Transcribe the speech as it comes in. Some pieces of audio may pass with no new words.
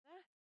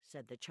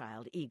said the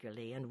child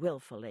eagerly and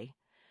willfully.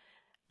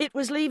 "It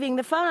was leaving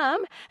the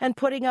farm and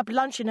putting up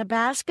lunch in a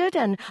basket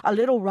and a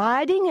little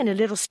riding in a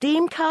little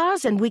steam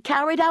cars, and we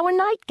carried our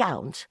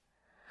nightgowns."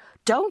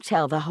 "Don't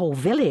tell the whole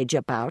village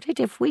about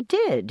it if we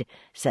did,"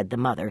 said the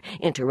mother,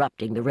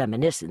 interrupting the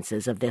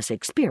reminiscences of this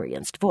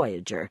experienced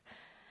voyager.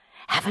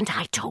 "Haven't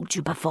I told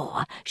you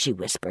before," she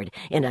whispered,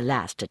 in a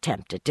last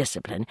attempt at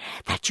discipline,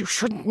 "that you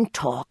shouldn't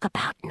talk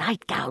about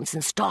nightgowns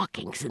and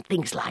stockings and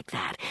things like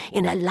that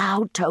in a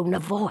loud tone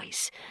of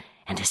voice,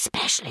 and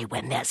especially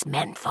when there's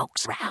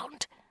menfolks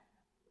round?"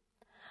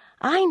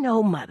 "I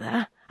know,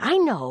 Mother, I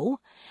know,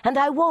 and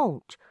I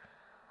won't.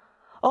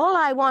 All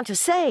I want to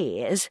say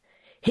is—"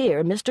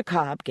 Here Mr.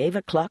 Cobb gave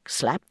a cluck,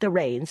 slapped the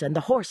reins, and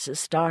the horses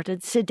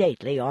started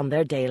sedately on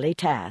their daily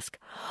task.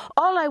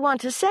 "All I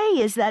want to say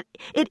is that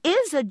it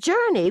is a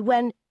journey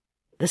when—"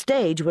 The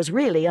stage was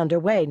really under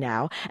way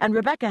now, and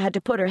Rebecca had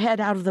to put her head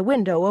out of the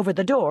window over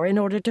the door in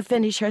order to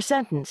finish her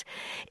sentence.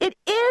 "It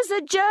is a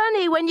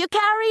journey when you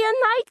carry a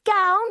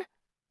nightgown."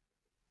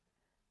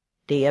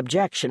 The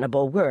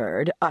objectionable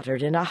word,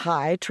 uttered in a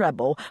high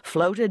treble,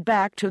 floated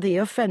back to the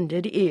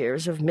offended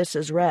ears of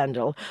Mrs.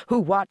 Randall, who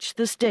watched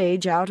the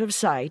stage out of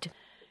sight,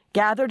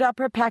 gathered up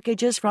her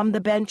packages from the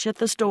bench at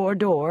the store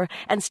door,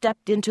 and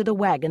stepped into the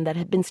wagon that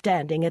had been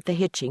standing at the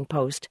hitching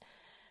post.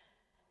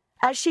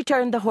 As she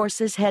turned the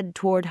horse's head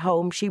toward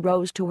home, she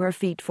rose to her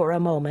feet for a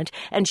moment,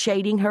 and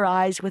shading her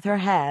eyes with her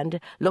hand,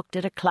 looked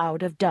at a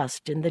cloud of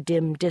dust in the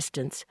dim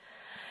distance.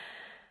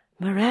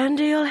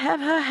 "Mirandy'll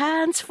have her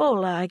hands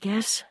full, I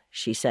guess,"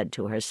 she said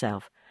to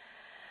herself.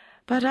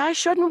 "But I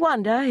shouldn't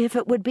wonder if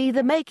it would be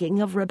the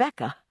making of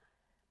Rebecca."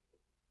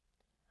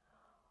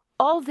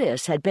 All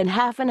this had been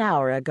half an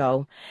hour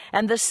ago,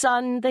 and the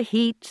sun, the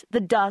heat, the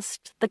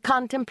dust, the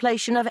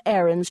contemplation of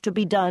errands to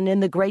be done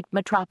in the great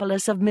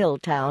metropolis of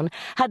Milltown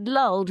had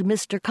lulled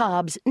Mr.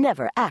 Cobb's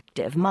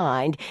never-active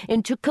mind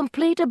into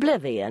complete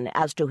oblivion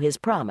as to his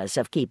promise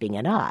of keeping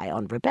an eye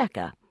on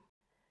Rebecca.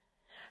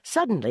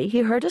 Suddenly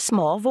he heard a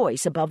small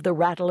voice above the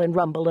rattle and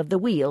rumble of the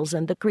wheels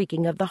and the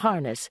creaking of the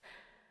harness.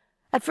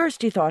 At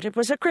first he thought it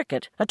was a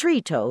cricket, a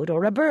tree-toad,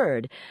 or a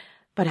bird,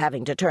 but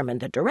having determined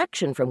the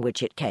direction from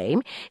which it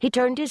came, he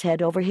turned his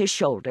head over his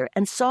shoulder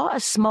and saw a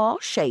small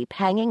shape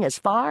hanging as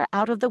far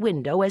out of the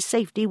window as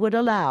safety would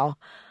allow.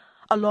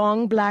 A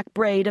long black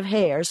braid of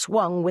hair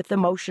swung with the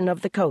motion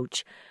of the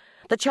coach.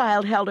 The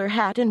child held her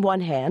hat in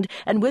one hand,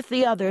 and with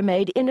the other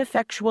made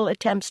ineffectual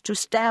attempts to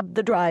stab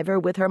the driver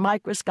with her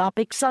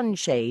microscopic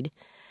sunshade.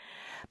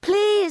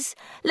 "Please,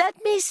 let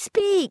me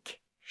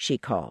speak," she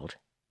called.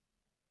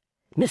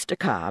 Mr.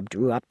 Cobb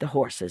drew up the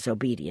horses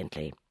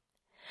obediently.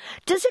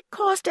 "Does it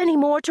cost any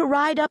more to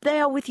ride up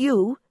there with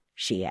you?"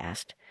 she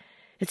asked.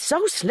 "It's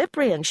so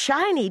slippery and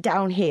shiny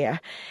down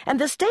here, and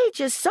the stage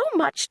is so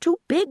much too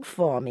big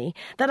for me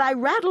that I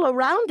rattle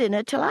around in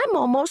it till I'm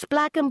almost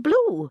black and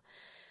blue.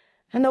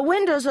 And the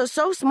windows are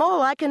so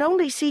small I can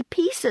only see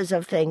pieces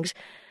of things,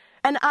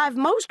 and I've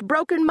most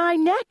broken my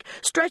neck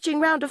stretching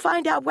round to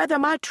find out whether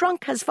my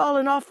trunk has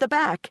fallen off the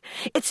back.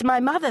 It's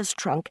my mother's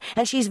trunk,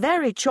 and she's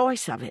very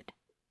choice of it."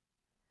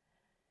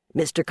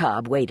 Mr.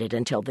 Cobb waited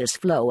until this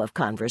flow of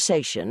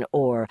conversation,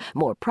 or,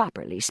 more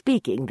properly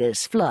speaking,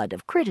 this flood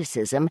of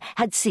criticism,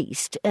 had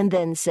ceased, and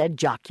then said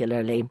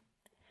jocularly,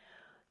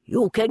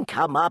 "You can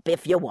come up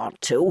if you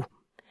want to.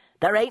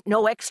 There ain't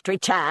no extra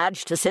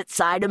charge to sit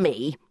side of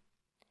me."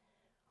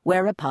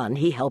 Whereupon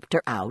he helped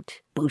her out,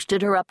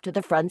 boosted her up to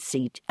the front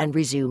seat, and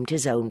resumed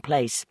his own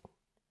place.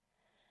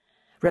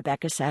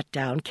 Rebecca sat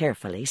down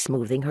carefully,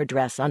 smoothing her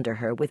dress under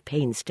her with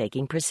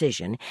painstaking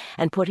precision,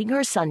 and putting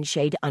her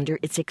sunshade under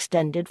its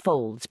extended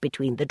folds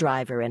between the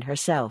driver and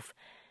herself.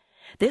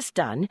 This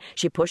done,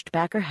 she pushed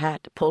back her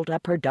hat, pulled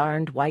up her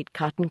darned white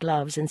cotton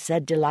gloves, and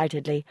said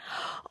delightedly,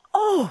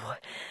 "Oh,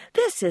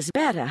 this is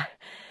better.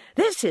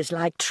 This is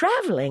like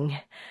traveling.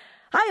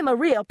 I am a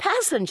real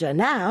passenger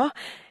now,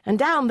 and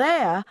down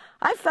there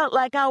I felt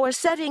like our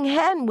setting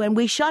hen when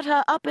we shut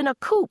her up in a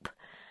coop.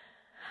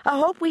 I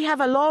hope we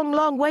have a long,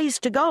 long ways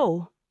to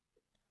go."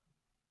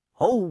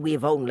 "Oh,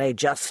 we've only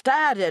just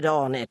started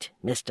on it,"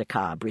 Mr.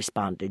 Cobb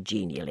responded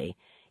genially.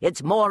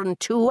 "It's more'n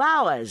 2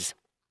 hours."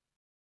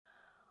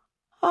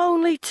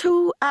 "Only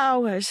 2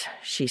 hours,"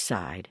 she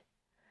sighed.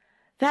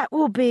 "That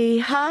will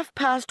be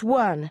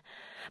 1:30.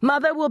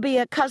 Mother will be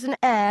at Cousin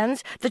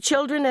Anne's, the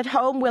children at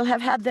home will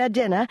have had their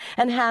dinner,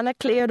 and Hannah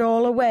cleared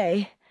all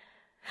away.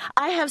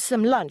 I have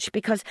some lunch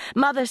because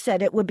Mother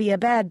said it would be a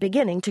bad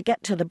beginning to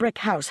get to the brick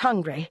house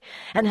hungry,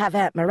 and have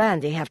Aunt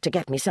Mirandy have to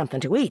get me something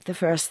to eat the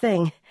first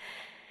thing.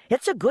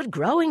 It's a good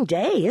growing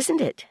day,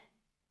 isn't it?"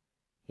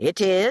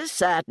 "It is,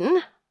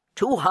 certain.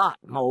 Too hot,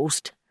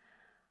 most.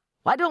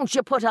 Why don't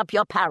you put up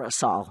your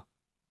parasol?"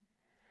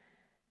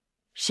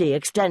 She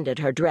extended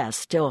her dress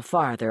still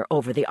farther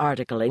over the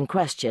article in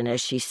question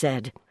as she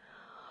said,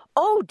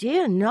 "Oh,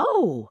 dear,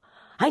 no.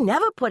 I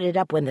never put it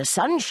up when the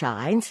sun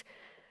shines.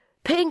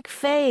 Pink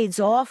fades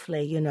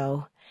awfully, you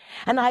know,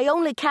 and I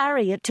only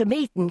carry it to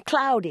meetin'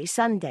 cloudy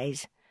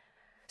Sundays.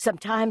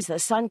 Sometimes the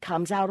sun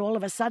comes out all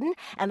of a sudden,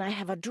 and I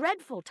have a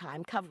dreadful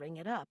time covering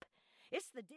it up. It's the